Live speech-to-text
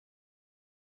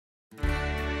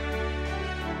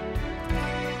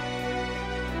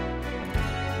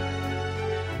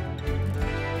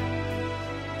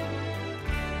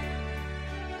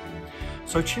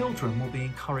So children will be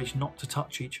encouraged not to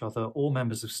touch each other or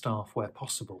members of staff where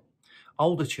possible.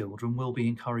 Older children will be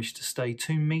encouraged to stay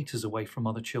 2 metres away from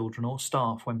other children or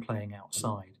staff when playing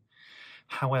outside.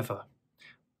 However,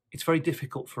 it's very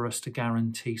difficult for us to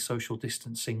guarantee social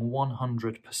distancing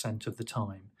 100% of the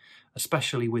time,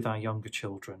 especially with our younger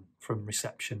children from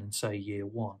reception and, say, year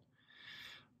 1.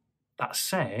 That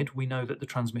said, we know that the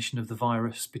transmission of the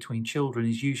virus between children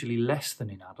is usually less than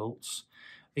in adults,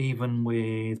 even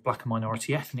with black and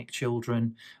minority ethnic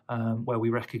children, where we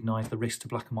recognise the risk to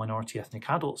black and minority ethnic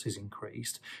adults is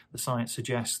increased. The science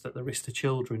suggests that the risk to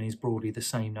children is broadly the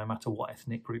same no matter what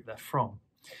ethnic group they're from.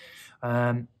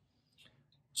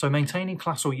 So maintaining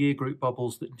class or year group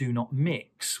bubbles that do not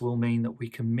mix will mean that we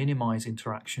can minimise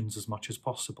interactions as much as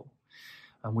possible.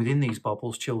 And within these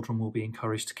bubbles, children will be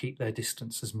encouraged to keep their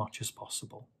distance as much as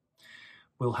possible.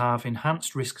 We'll have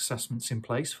enhanced risk assessments in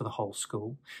place for the whole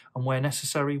school, and where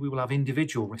necessary, we will have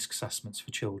individual risk assessments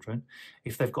for children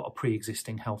if they've got a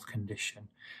pre-existing health condition.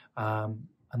 And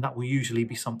that will usually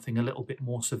be something a little bit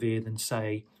more severe than,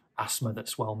 say, asthma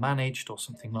that's well managed or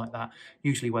something like that,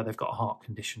 usually where they've got a heart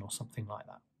condition or something like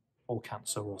that, or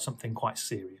cancer or something quite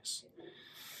serious.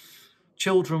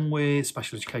 Children with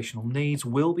special educational needs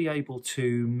will be able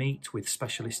to meet with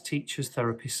specialist teachers,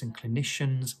 therapists and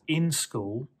clinicians in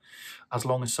school as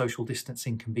long as social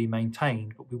distancing can be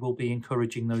maintained, but we will be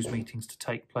encouraging those meetings to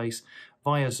take place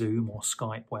via Zoom or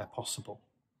Skype where possible.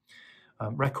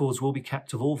 Records will be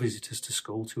kept of all visitors to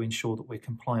school to ensure that we're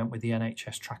compliant with the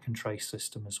NHS track and trace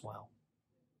system as well.